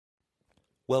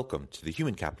Welcome to the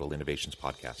Human Capital Innovations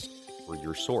Podcast. We're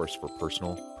your source for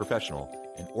personal, professional,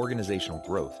 and organizational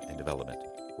growth and development,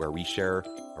 where we share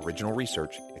original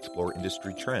research, explore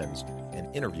industry trends,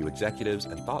 and interview executives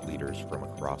and thought leaders from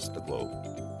across the globe.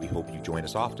 We hope you join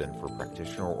us often for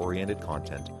practitioner-oriented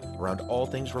content around all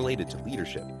things related to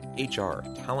leadership, HR,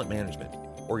 talent management,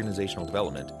 organizational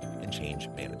development, and change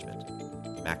management.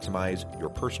 Maximize your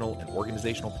personal and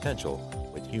organizational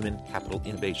potential with Human Capital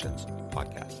Innovations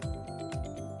Podcast.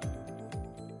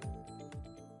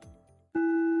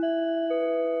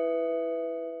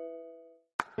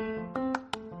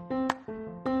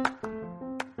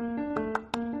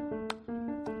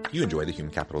 If you enjoy the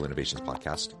Human Capital Innovations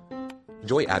Podcast,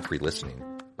 enjoy ad-free listening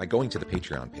by going to the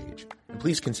Patreon page, and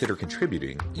please consider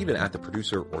contributing even at the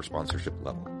producer or sponsorship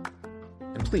level.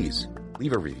 And please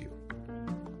leave a review.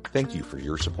 Thank you for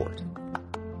your support.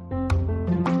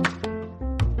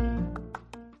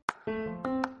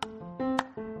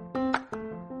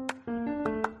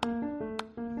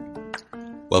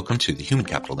 Welcome to the Human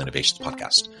Capital Innovations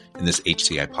Podcast. In this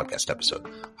HCI podcast episode,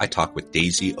 I talk with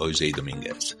Daisy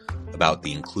Auger-Dominquez about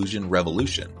the inclusion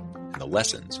revolution and the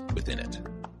lessons within it.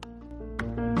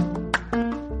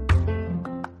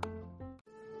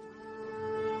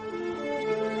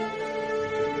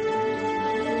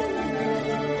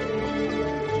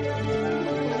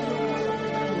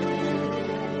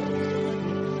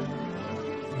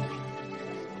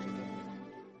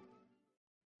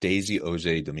 Daisy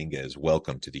Auger-Dominquez,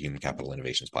 welcome to the Human Capital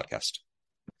Innovations Podcast.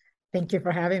 Thank you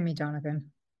for having me,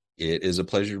 Jonathan. It is a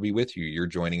pleasure to be with you. You're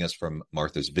joining us from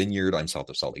Martha's Vineyard. I'm south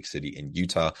of Salt Lake City in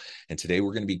Utah. And today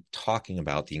we're going to be talking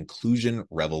about the inclusion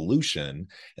revolution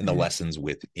and the lessons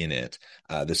within it.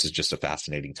 This is just a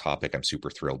fascinating topic. I'm super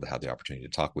thrilled to have the opportunity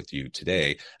to talk with you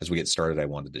today. As we get started, I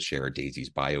wanted to share Daisy's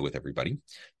bio with everybody.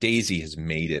 Daisy has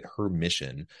made it her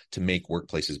mission to make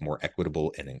workplaces more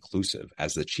equitable and inclusive.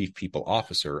 As the Chief People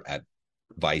Officer at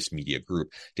Vice Media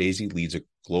Group, Daisy leads a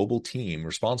global team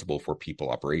responsible for people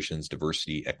operations,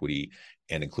 diversity, equity,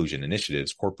 and inclusion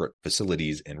initiatives, corporate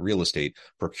facilities and real estate,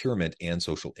 procurement, and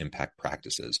social impact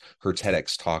practices. Her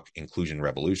TEDx talk, Inclusion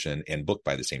Revolution, and book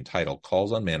by the same title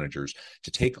calls on managers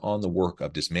to take on the work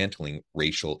of dismantling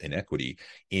racial inequity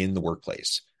in the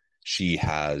workplace. She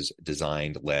has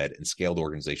designed, led, and scaled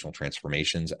organizational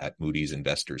transformations at Moody's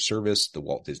Investors Service, the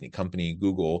Walt Disney Company,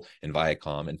 Google, and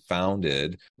Viacom, and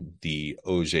founded the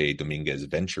Auger-Dominquez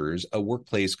Ventures, a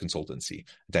workplace consultancy.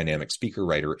 Dynamic speaker,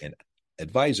 writer, and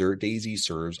advisor, Daisy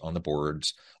serves on the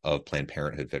boards of Planned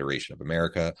Parenthood Federation of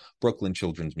America, Brooklyn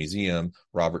Children's Museum,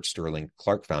 Robert Sterling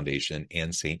Clark Foundation,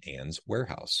 and St. Anne's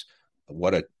Warehouse.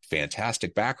 What a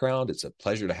fantastic background. It's a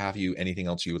pleasure to have you. Anything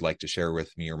else you would like to share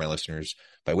with me or my listeners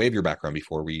by way of your background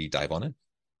before we dive on in?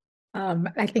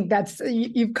 I think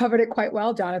you've covered it quite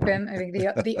well, Jonathan. I think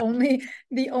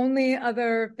the only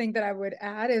other thing that I would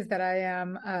add is that I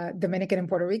am Dominican and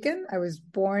Puerto Rican. I was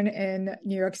born in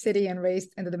New York City and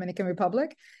raised in the Dominican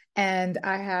Republic. And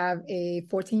I have a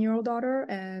 14-year-old daughter,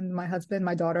 and my husband,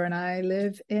 my daughter, and I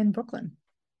live in Brooklyn.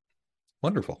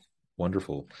 Wonderful.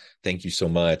 Wonderful. Thank you so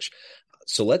much.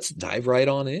 So let's dive right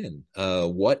on in.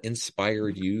 What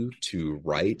inspired you to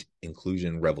write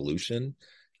Inclusion Revolution?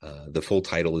 The full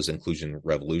title is Inclusion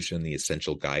Revolution, the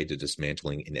Essential Guide to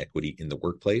Dismantling Inequity in the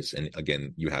Workplace. And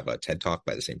again, you have a TED Talk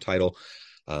by the same title.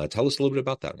 Tell us a little bit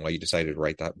about that and why you decided to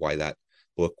write that, why that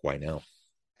book, why now?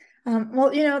 Well,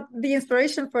 the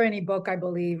inspiration for any book, I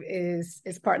believe, is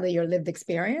partly your lived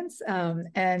experience.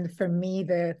 And for me,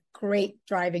 the great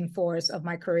driving force of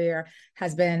my career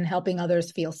has been helping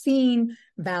others feel seen,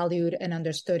 valued, and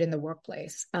understood in the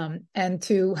workplace, and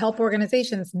to help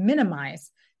organizations minimize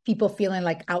people feeling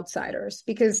like outsiders,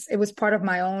 because it was part of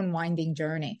my own winding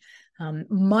journey.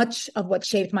 Much of what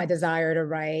shaped my desire to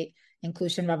write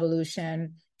Inclusion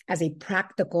Revolution as a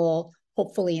practical,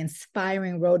 hopefully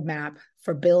inspiring roadmap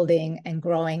for building and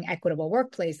growing equitable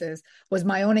workplaces was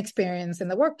my own experience in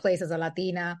the workplace as a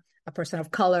Latina, a person of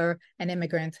color, an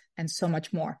immigrant, and so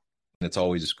much more. It's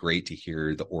always great to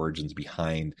hear the origins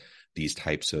behind these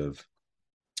types of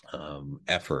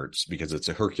efforts, because it's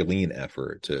a Herculean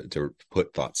effort to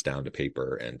put thoughts down to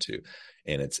paper and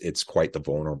it's quite the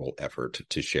vulnerable effort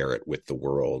to share it with the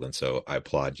world. And so I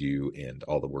applaud you and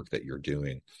all the work that you're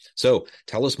doing. So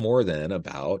tell us more then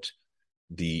about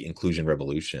the Inclusion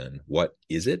Revolution. What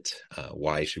is it?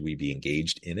 Why should we be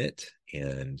engaged in it?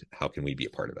 And how can we be a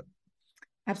part of it?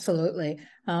 Absolutely.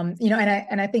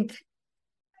 And I think,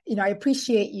 I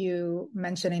appreciate you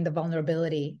mentioning the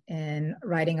vulnerability in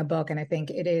writing a book. And I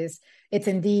think it's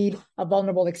indeed a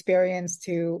vulnerable experience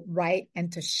to write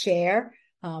and to share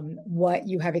what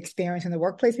you have experienced in the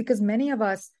workplace, because many of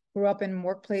us grew up in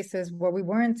workplaces where we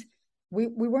weren't we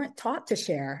weren't taught to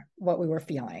share what we were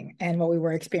feeling and what we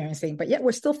were experiencing, but yet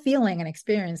we're still feeling and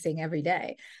experiencing every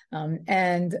day.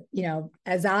 And,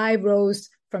 as I rose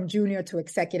from junior to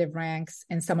executive ranks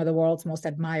in some of the world's most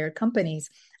admired companies,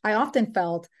 I often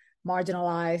felt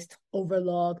marginalized,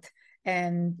 overlooked,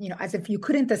 and, as if you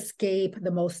couldn't escape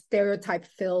the most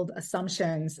stereotype-filled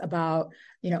assumptions about,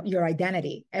 your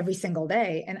identity every single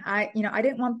day. And I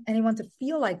didn't want anyone to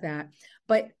feel like that.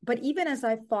 But even as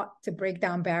I fought to break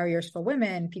down barriers for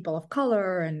women, people of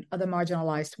color, and other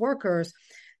marginalized workers,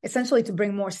 essentially to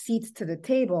bring more seats to the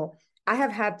table, I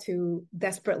have had to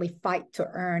desperately fight to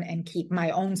earn and keep my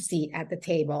own seat at the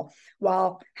table,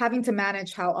 while having to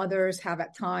manage how others have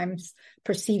at times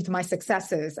perceived my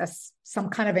successes as some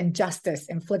kind of injustice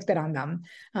inflicted on them,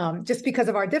 just because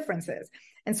of our differences.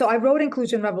 And so I wrote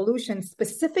Inclusion Revolution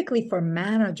specifically for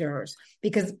managers,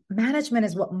 because management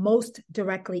is what most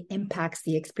directly impacts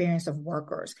the experience of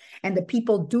workers. And the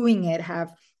people doing it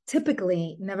have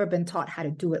typically never been taught how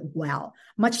to do it well,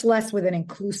 much less with an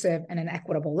inclusive and an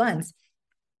equitable lens.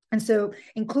 And so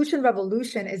Inclusion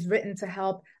Revolution is written to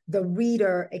help the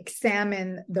reader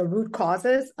examine the root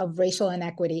causes of racial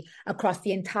inequity across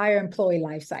the entire employee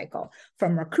lifecycle,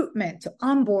 from recruitment to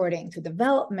onboarding to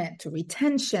development to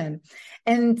retention,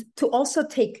 and to also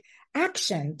take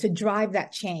action to drive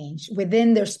that change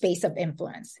within their space of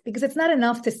influence. Because it's not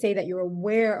enough to say that you're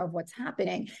aware of what's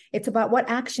happening. It's about what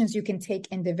actions you can take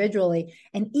individually.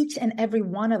 And each and every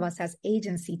one of us has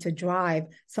agency to drive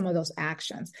some of those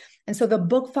actions. And so the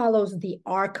book follows the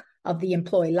arc of the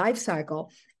employee life cycle,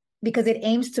 because it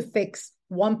aims to fix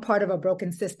one part of a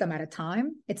broken system at a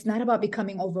time. It's not about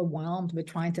becoming overwhelmed with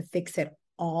trying to fix it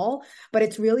all, but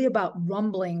it's really about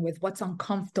rumbling with what's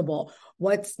uncomfortable.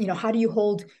 How do you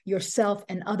hold yourself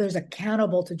and others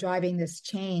accountable to driving this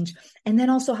change? And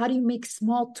then also, how do you make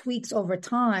small tweaks over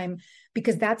time?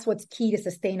 Because that's what's key to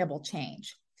sustainable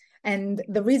change. And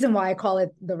the reason why I call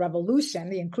it the revolution,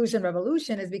 the inclusion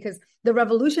revolution, is because the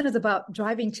revolution is about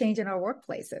driving change in our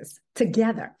workplaces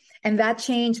together. And that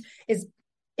change is,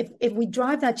 if we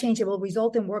drive that change, it will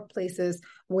result in workplaces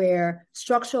where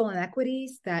structural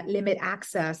inequities that limit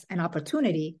access and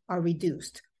opportunity are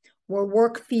reduced, where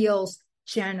work feels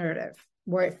generative,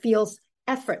 where it feels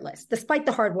effortless, despite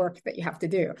the hard work that you have to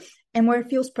do, and where it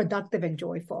feels productive and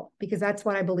joyful, because that's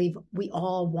what I believe we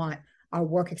all want our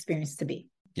work experience to be.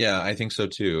 Yeah, I think so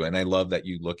too. And I love that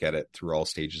you look at it through all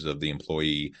stages of the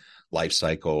employee life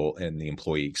cycle and the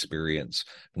employee experience,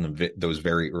 from those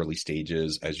very early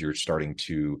stages as you're starting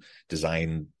to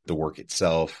design the work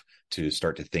itself, to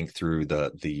start to think through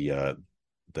the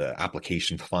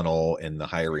application funnel and the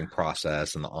hiring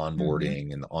process and the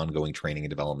onboarding and the ongoing training and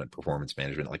development, performance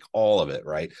management, like all of it,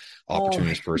 right?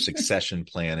 Opportunities for succession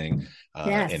planning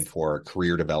and for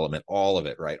career development, all of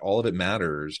it, right? All of it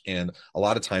matters. And a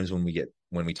lot of times when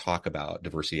we talk about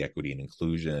diversity, equity, and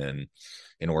inclusion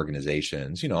in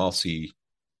organizations, I'll see,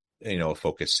 a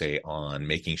focus, say, on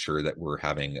making sure that we're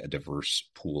having a diverse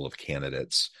pool of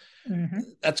candidates.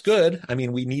 That's good. I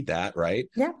mean, we need that, right?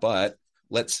 Yeah. But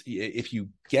if you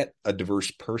get a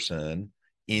diverse person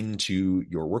into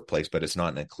your workplace, but it's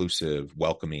not an inclusive,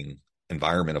 welcoming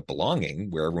environment of belonging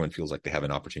where everyone feels like they have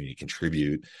an opportunity to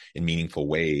contribute in meaningful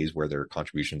ways, where their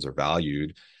contributions are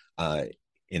valued,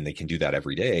 and they can do that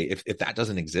every day. If that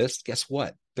doesn't exist, guess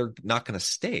what? They're not going to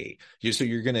stay. So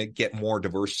you're going to get more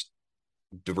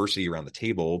diversity around the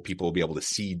table. People will be able to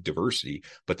see diversity,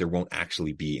 but there won't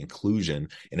actually be inclusion,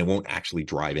 and it won't actually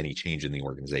drive any change in the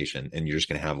organization. And you're just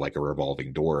going to have like a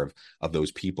revolving door of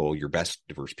those people, your best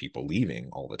diverse people, leaving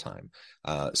all the time.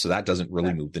 So that doesn't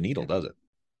really move the needle, does it?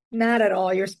 Not at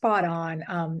all. You're spot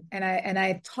on. And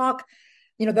I talk,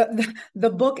 the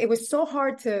book, it was so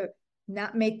hard to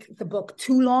not make the book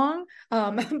too long,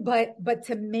 but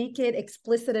to make it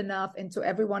explicit enough into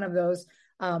every one of those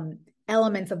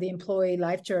elements of the employee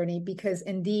life journey, because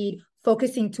indeed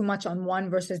focusing too much on one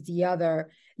versus the other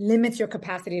limits your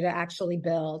capacity to actually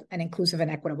build an inclusive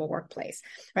and equitable workplace,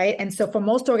 right? And so for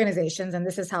most organizations, and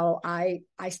this is how I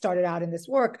started out in this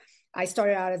work, I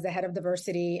started out as the head of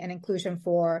diversity and inclusion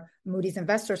for Moody's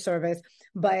Investor Service,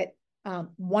 but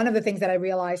one of the things that I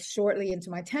realized shortly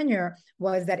into my tenure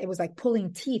was that it was like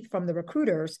pulling teeth from the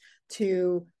recruiters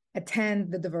to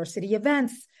attend the diversity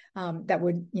events that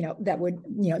would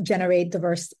generate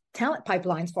diverse talent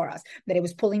pipelines for us. That it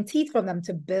was pulling teeth from them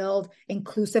to build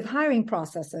inclusive hiring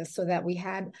processes, so that we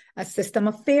had a system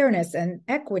of fairness and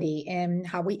equity in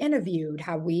how we interviewed,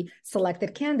 how we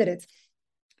selected candidates.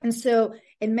 And so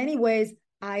in many ways,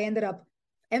 I ended up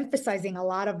emphasizing a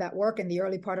lot of that work in the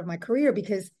early part of my career,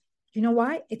 because You know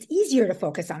why? It's easier to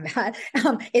focus on that.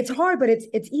 It's hard, but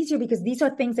it's easier because these are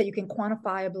things that you can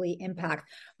quantifiably impact.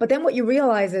 But then what you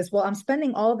realize is, well, I'm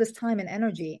spending all of this time and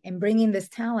energy and bringing this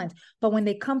talent, but when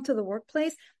they come to the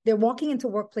workplace, they're walking into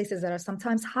workplaces that are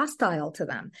sometimes hostile to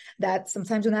them, that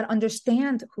sometimes do not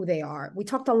understand who they are. We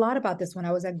talked a lot about this when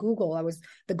I was at Google. I was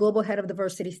the global head of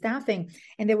diversity staffing,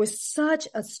 and there was such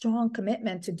a strong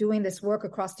commitment to doing this work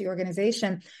across the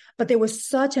organization, but there was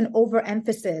such an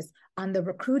overemphasis on the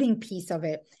recruiting piece of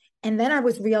it. And then I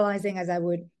was realizing, as I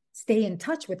would stay in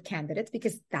touch with candidates,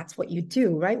 because that's what you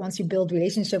do, right? Once you build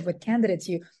relationship with candidates,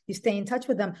 you stay in touch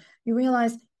with them. You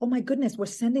realize, oh my goodness, we're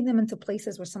sending them into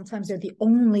places where sometimes they're the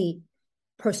only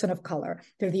person of color,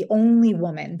 they're the only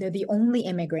woman, they're the only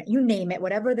immigrant, you name it,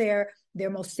 whatever their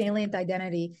most salient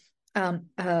identity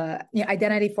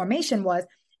identity formation was.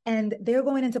 And they're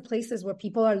going into places where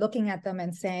people are looking at them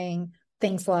and saying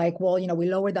things like, well, we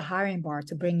lowered the hiring bar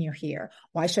to bring you here.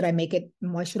 Why should I make it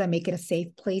a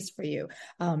safe place for you?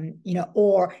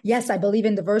 Or yes, I believe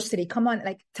in diversity. Come on,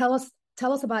 like tell us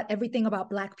about everything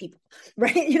about Black people,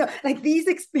 right? Like these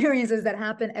experiences that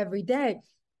happen every day.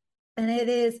 And it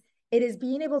is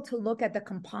being able to look at the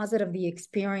composite of the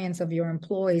experience of your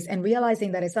employees and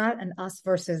realizing that it's not an us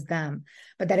versus them,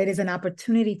 but that it is an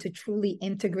opportunity to truly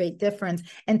integrate difference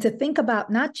and to think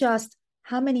about not just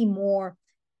how many more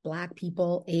Black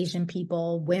people, Asian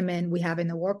people, women we have in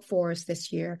the workforce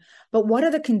this year, but what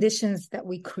are the conditions that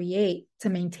we create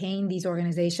to maintain these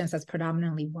organizations as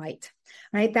predominantly white,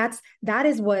 right? That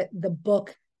is what the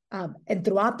book, and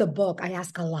throughout the book, I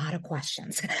ask a lot of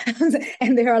questions,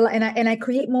 and I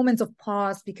create moments of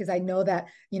pause because I know that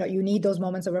you need those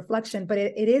moments of reflection. But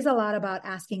it is a lot about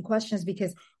asking questions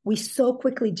because we so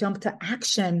quickly jump to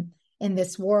action in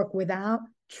this work without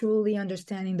truly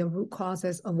understanding the root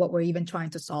causes of what we're even trying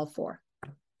to solve for.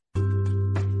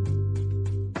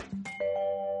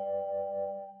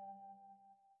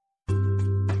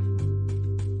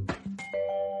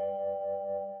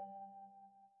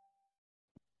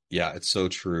 Yeah, it's so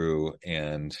true.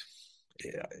 And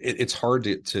it's hard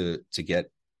to get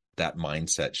that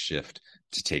mindset shift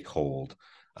to take hold.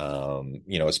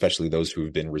 Especially those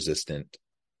who've been resistant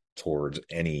towards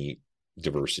any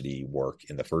diversity work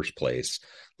in the first place,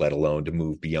 let alone to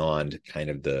move beyond kind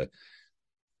of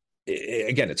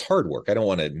again, it's hard work. I don't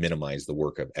want to minimize the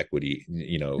work of equity,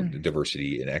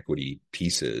 diversity and equity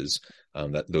pieces.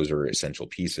 That those are essential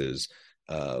pieces.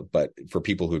 But for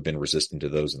people who've been resistant to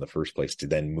those in the first place, to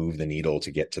then move the needle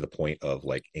to get to the point of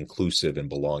like inclusive and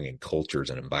belonging cultures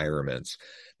and environments,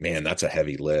 man, that's a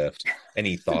heavy lift.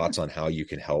 Any thoughts on how you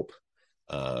can help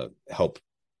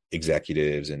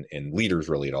executives and leaders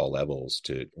really at all levels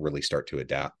to really start to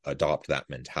adopt that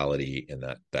mentality and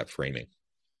that framing?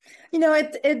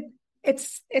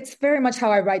 It's very much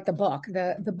how I write the book.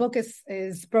 The book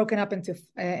is broken up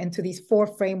into these 4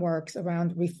 frameworks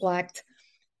around reflect,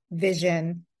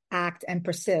 vision, act, and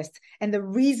persist. And the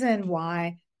reason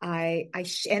why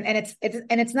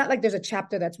it's not like there's a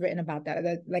chapter that's written about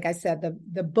that. Like I said,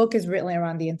 the book is written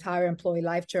around the entire employee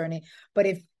life journey. But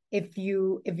if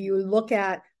you look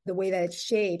at the way that it's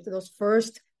shaped, those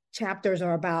first chapters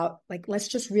are about like, let's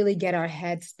just really get our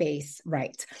head space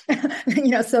right.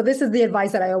 So this is the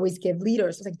advice that I always give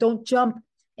leaders. It's like, don't jump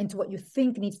into what you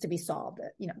think needs to be solved.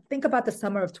 Think about the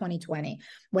summer of 2020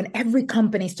 when every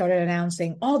company started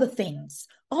announcing all the things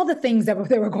that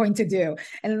they were going to do.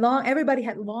 And everybody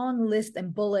had long lists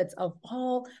and bullets of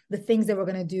all the things they were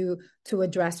going to do to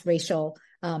address racial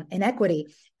inequity.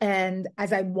 And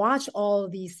as I watch all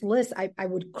of these lists, I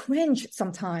would cringe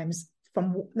sometimes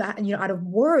from that, out of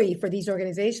worry for these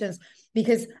organizations,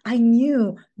 because I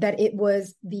knew that it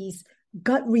was these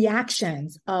gut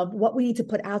reactions of what we need to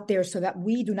put out there so that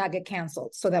we do not get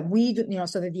canceled, so that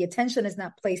so that the attention is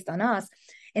not placed on us,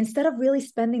 instead of really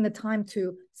spending the time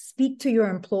to speak to your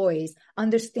employees,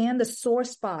 understand the sore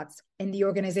spots in the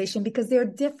organization because they're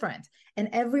different and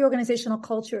every organizational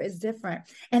culture is different,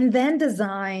 and then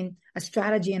design a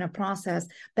strategy and a process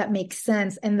that makes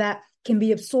sense and that can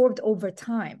be absorbed over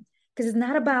time. Because it's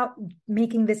not about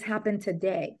making this happen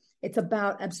today. It's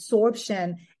about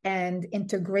absorption and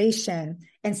integration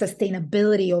and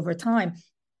sustainability over time.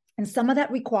 And some of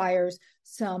that requires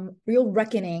some real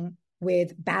reckoning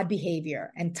with bad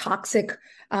behavior and toxic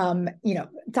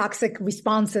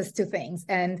responses to things.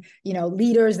 And,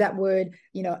 leaders that would,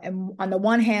 on the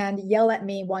one hand, yell at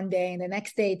me one day and the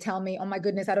next day tell me, oh my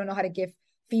goodness, I don't know how to give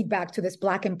feedback to this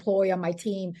Black employee on my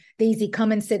team, Daisy,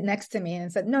 come and sit next to me,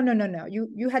 and said, no,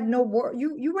 you had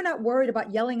you were not worried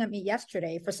about yelling at me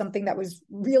yesterday for something that was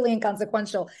really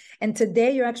inconsequential, and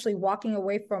today you're actually walking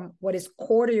away from what is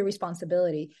core to your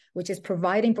responsibility, which is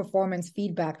providing performance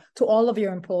feedback to all of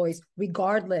your employees,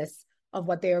 regardless of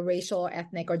what their racial,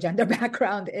 ethnic, or gender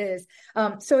background is.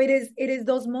 So it is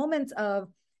those moments of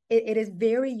it is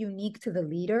very unique to the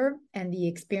leader and the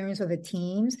experience of the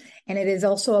teams. And it is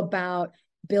also about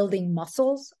building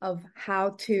muscles of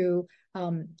how to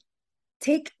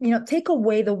take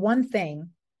away the one thing.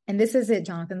 And this is it,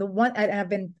 Jonathan. The one, and I've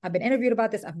been interviewed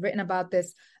about this. I've written about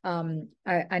this,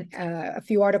 a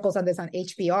few articles on this on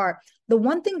HBR. The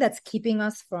one thing that's keeping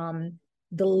us from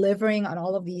delivering on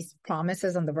all of these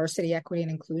promises on diversity, equity,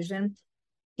 and inclusion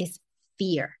is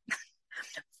fear.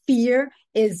 Fear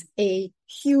is a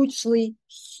hugely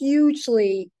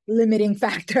limiting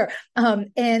factor. But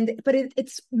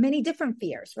it's many different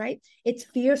fears, right? It's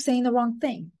fear of saying the wrong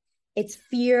thing. It's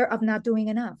fear of not doing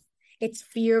enough. It's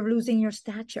fear of losing your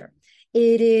stature.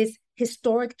 It is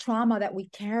historic trauma that we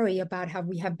carry about how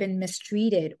we have been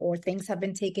mistreated or things have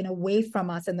been taken away from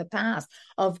us in the past,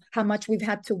 of how much we've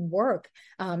had to work,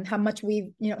 how much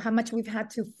we've had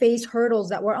to face hurdles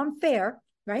that were unfair,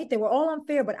 right? They were all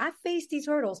unfair, but I faced these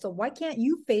hurdles, so why can't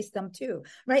you face them too,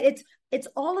 right? It's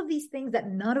all of these things that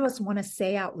none of us want to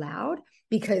say out loud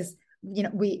because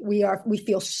we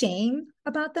feel shame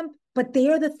about them, but they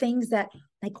are the things that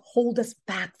like hold us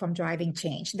back from driving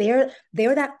change. They're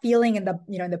that feeling in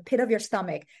the pit of your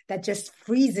stomach that just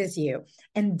freezes you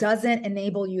and doesn't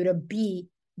enable you to be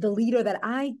the leader that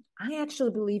I actually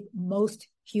believe most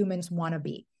humans want to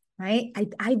be, right?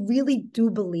 I really do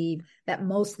believe that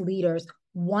most leaders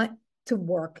want to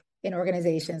work in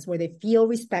organizations where they feel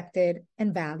respected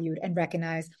and valued and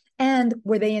recognized, and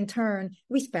where they in turn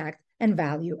respect and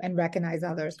value and recognize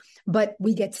others. But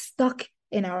we get stuck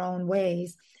in our own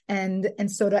ways. And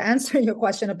so to answer your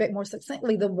question a bit more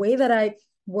succinctly, the way that I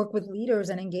work with leaders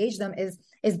and engage them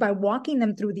is by walking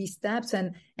them through these steps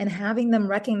and having them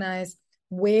recognize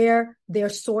where their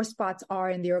sore spots are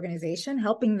in the organization,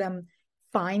 helping them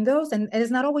find those. And it's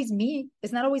not always me.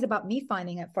 It's not always about me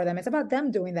finding it for them. It's about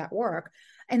them doing that work.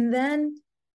 And then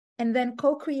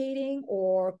co-creating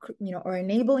or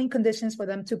enabling conditions for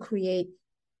them to create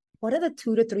what are the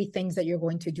 2 to 3 things that you're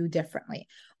going to do differently?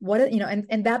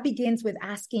 And that begins with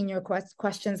asking your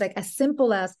questions like as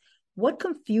simple as what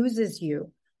confuses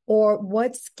you, or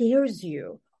what scares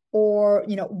you, or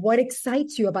what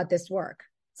excites you about this work.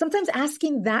 Sometimes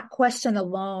asking that question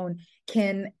alone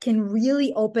can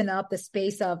really open up the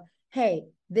space of, hey,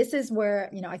 this is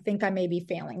where I think I may be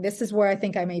failing. This is where I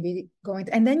think I may be going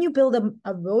to, and then you build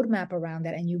a roadmap around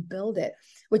that and you build it,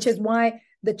 which is why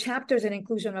the chapters in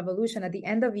Inclusion Revolution, at the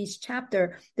end of each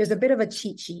chapter, there's a bit of a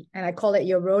cheat sheet, and I call it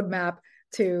your roadmap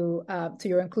to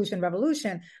your Inclusion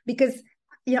Revolution, because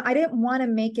I didn't want to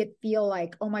make it feel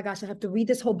like, oh my gosh, I have to read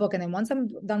this whole book, and then once I'm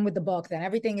done with the book, then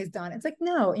everything is done. It's like,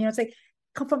 no, it's like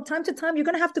from time to time, you're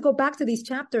going to have to go back to these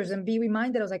chapters and be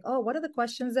reminded. I was like, oh, what are the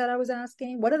questions that I was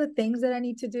asking? What are the things that I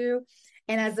need to do?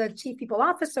 And as a chief people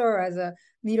officer, or as a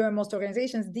leader in most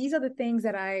organizations, these are the things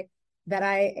that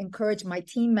I encourage my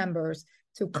team members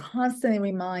to constantly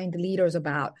remind leaders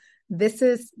about. This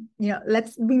is,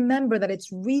 let's remember that it's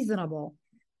reasonable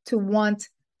to want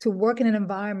to work in an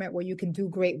environment where you can do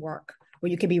great work,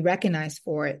 where you can be recognized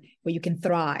for it, where you can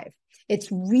thrive. It's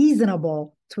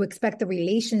reasonable to expect a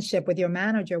relationship with your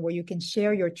manager where you can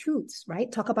share your truths,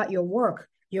 right? Talk about your work,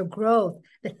 your growth,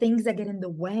 the things that get in the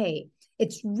way.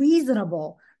 It's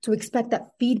reasonable to expect that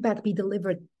feedback be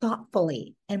delivered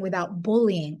thoughtfully and without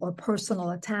bullying or personal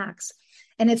attacks.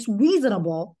 And it's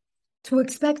reasonable to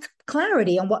expect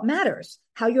clarity on what matters,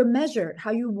 how you're measured,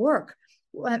 how you work,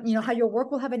 how your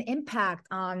work will have an impact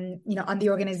on the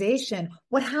organization.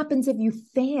 What happens if you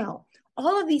fail?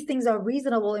 All of these things are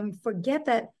reasonable, and we forget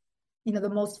that, the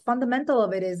most fundamental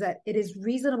of it is that it is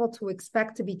reasonable to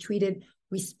expect to be treated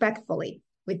respectfully,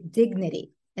 with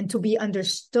dignity, and to be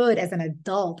understood as an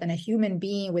adult and a human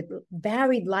being with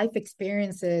varied life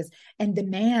experiences and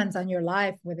demands on your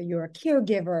life, whether you're a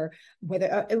caregiver,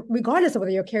 regardless of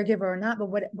whether you're a caregiver or not, but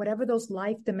whatever those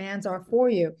life demands are for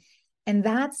you. And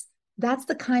that's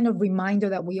the kind of reminder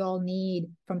that we all need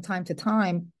from time to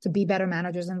time to be better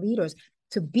managers and leaders,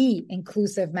 to be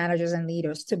inclusive managers and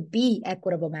leaders, to be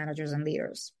equitable managers and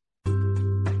leaders.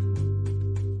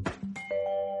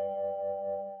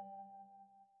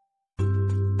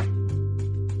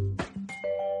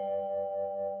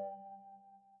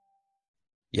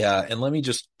 Yeah. And let me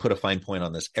just put a fine point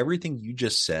on this. Everything you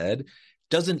just said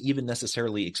doesn't even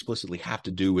necessarily explicitly have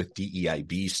to do with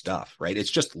DEIB stuff, right?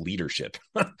 It's just leadership.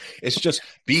 It's just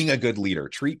being a good leader.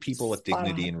 Treat people with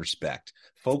dignity and respect.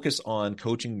 Focus on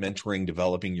coaching, mentoring,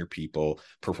 developing your people,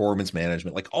 performance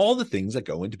management, like all the things that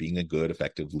go into being a good,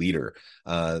 effective leader.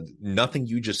 Nothing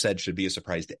you just said should be a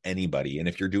surprise to anybody. And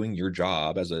if you're doing your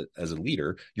job as a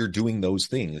leader, you're doing those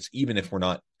things, even if we're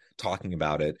not talking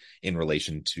about it in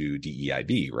relation to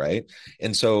DEIB, right?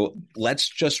 And so let's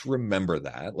just remember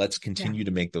that. Let's continue to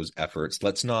make those efforts.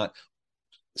 Let's not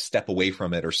step away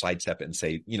from it or sidestep it and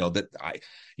say,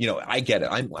 I get it.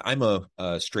 I'm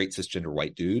a straight cisgender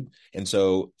white dude. And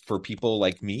so for people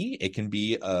like me, it can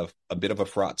be a bit of a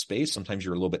fraught space. Sometimes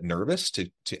you're a little bit nervous to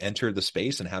enter the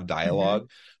space and have dialogue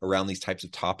around these types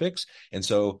of topics.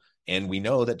 And we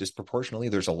know that disproportionately,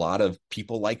 there's a lot of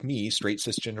people like me, straight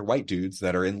cisgender white dudes,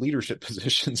 that are in leadership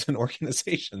positions in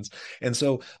organizations. And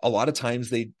so a lot of times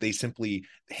they simply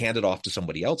hand it off to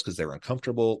somebody else because they're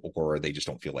uncomfortable, or they just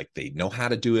don't feel like they know how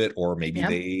to do it, or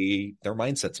maybe their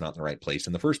mindset's not in the right place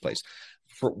in the first place.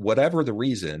 For whatever the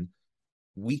reason,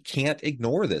 we can't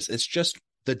ignore this. It's just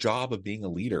the job of being a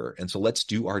leader. And so let's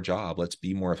do our job. Let's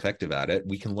be more effective at it.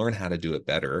 We can learn how to do it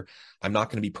better. I'm not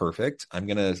going to be perfect. I'm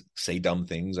going to say dumb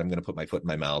things. I'm going to put my foot in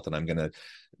my mouth, and I'm going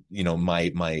to,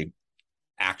 my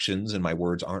actions and my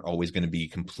words aren't always going to be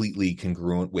completely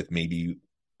congruent with maybe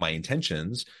my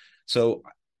intentions. So,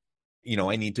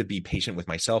 I need to be patient with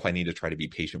myself. I need to try to be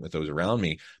patient with those around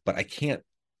me, but I can't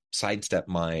sidestep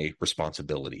my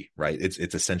responsibility, right? It's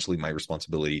essentially my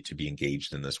responsibility to be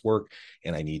engaged in this work,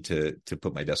 and I need to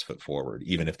put my best foot forward,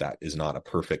 even if that is not a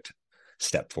perfect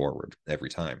step forward every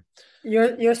time.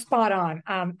 You're spot on.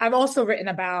 I've also written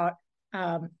about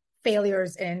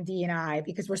failures in D&I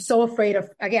because we're so afraid of,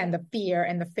 again, the fear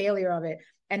and the failure of it.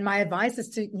 And my advice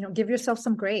is to, give yourself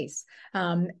some grace.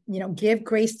 Give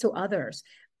grace to others.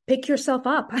 Pick yourself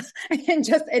up and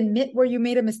just admit where you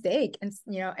made a mistake. And,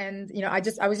 I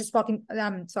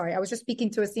was just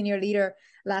speaking to a senior leader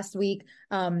last week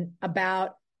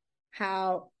about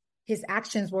how his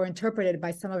actions were interpreted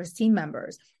by some of his team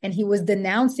members. And he was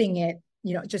denouncing it,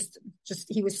 just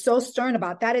he was so stern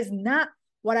about, that is not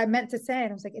what I meant to say. And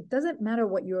I was like, it doesn't matter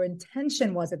what your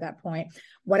intention was at that point.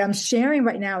 What I'm sharing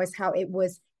right now is how it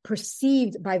was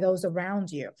perceived by those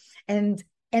around you.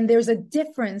 And there's a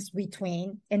difference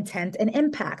between intent and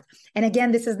impact. And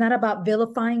again, this is not about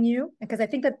vilifying you, because I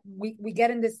think that we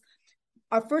get in this,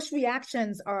 our first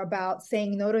reactions are about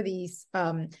saying no to these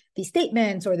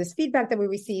statements or this feedback that we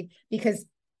receive, because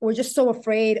we're just so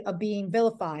afraid of being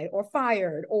vilified or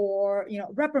fired or,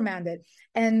 reprimanded.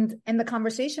 And the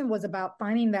conversation was about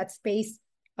finding that space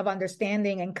of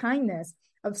understanding and kindness,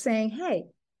 of saying, hey,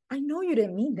 I know you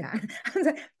didn't mean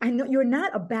that. I know you're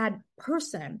not a bad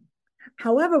person.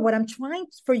 However, what I'm trying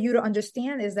for you to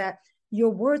understand is that your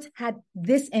words had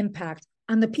this impact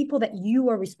on the people that you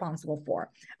are responsible for,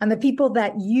 on the people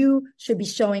that you should be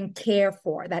showing care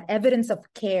for, that evidence of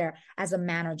care as a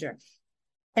manager.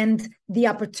 And the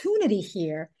opportunity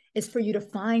here is for you to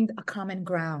find a common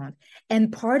ground.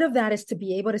 And part of that is to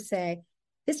be able to say,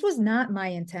 this was not my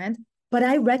intent, but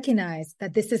I recognize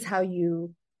that this is how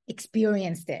you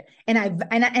experienced it. And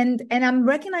I'm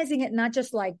recognizing it, not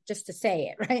just to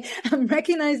say it, right? I'm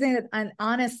recognizing it, and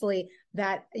honestly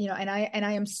that, and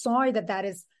I am sorry that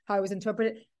is how I was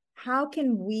interpreted. How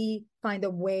can we find a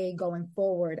way going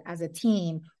forward as a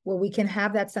team where we can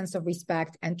have that sense of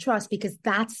respect and trust? Because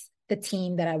that's the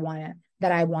team that I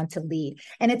want to lead.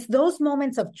 And it's those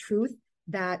moments of truth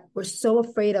that we're so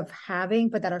afraid of having,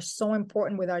 but that are so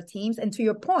important with our teams. And to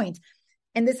your point,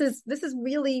 and this is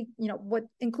really, what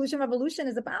Inclusion Revolution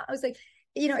is about. I was like,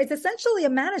 it's essentially a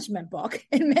management book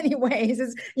in many ways.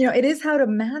 It is how to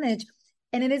manage,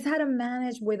 and it is how to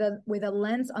manage with a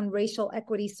lens on racial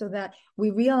equity, so that we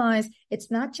realize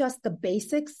it's not just the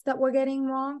basics that we're getting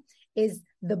wrong, is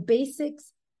the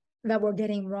basics that we're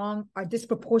getting wrong are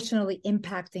disproportionately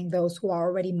impacting those who are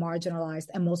already marginalized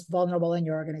and most vulnerable in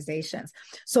your organizations.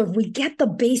 So if we get the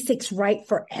basics right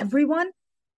for everyone,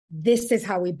 this is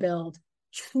how we build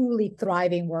truly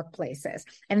thriving workplaces.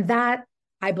 And that,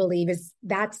 I believe,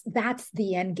 that's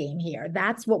the end game here.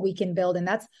 That's what we can build. And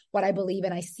that's what I believe,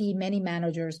 and I see many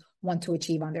managers want to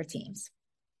achieve on their teams.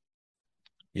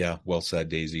 Yeah, well said,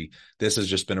 Daisy. This has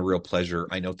just been a real pleasure.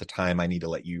 I know at the time I need to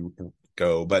let you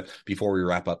go, but before we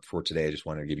wrap up for today, I just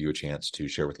wanted to give you a chance to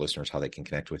share with listeners how they can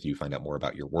connect with you, find out more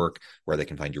about your work, where they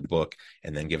can find your book,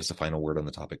 and then give us a final word on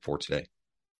the topic for today.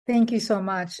 Thank you so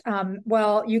much.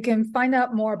 Well, you can find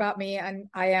out more about me, and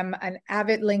I am an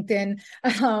avid LinkedIn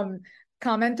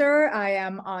commenter. I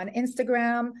am on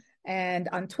Instagram. And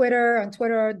on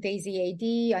Twitter, Daisy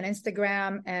AD, on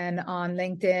Instagram, and on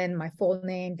LinkedIn, my full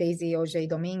name, Daisy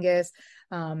Auger-Dominquez.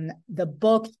 The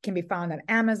book can be found on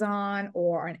Amazon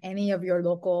or on any of your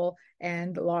local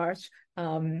and large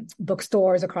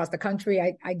bookstores across the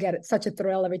country. I get such a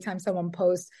thrill every time someone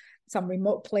posts some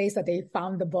remote place that they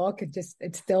found the book.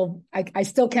 I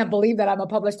still can't believe that I'm a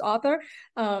published author.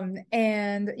 And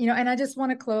I just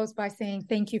want to close by saying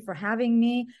thank you for having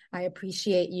me. I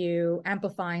appreciate you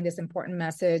amplifying this important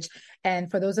message. And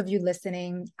for those of you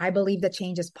listening, I believe that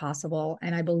change is possible.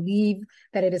 And I believe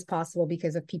that it is possible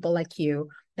because of people like you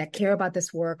that care about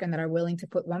this work and that are willing to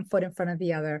put one foot in front of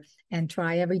the other and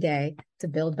try every day to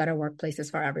build better workplaces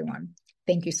for everyone.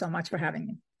 Thank you so much for having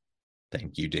me.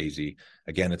 Thank you, Daisy.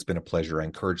 Again, it's been a pleasure. I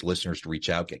encourage listeners to reach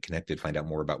out, get connected, find out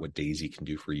more about what Daisy can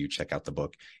do for you. Check out the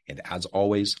book. And as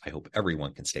always, I hope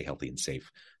everyone can stay healthy and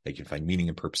safe. They can find meaning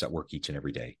and purpose at work each and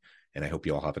every day. And I hope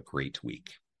you all have a great week.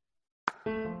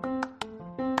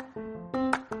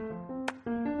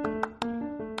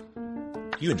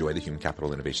 If you enjoy the Human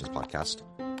Capital Innovations podcast,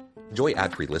 enjoy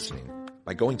ad-free listening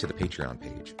by going to the Patreon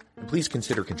page. And please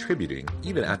consider contributing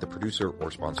even at the producer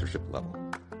or sponsorship level.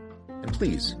 And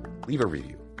please, leave a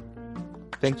review.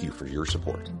 Thank you for your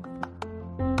support.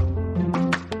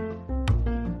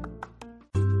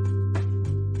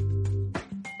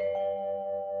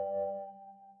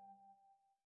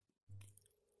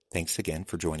 Thanks again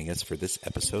for joining us for this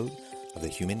episode of the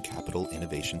Human Capital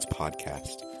Innovations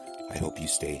Podcast. I hope you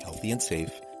stay healthy and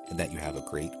safe and that you have a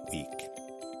great week.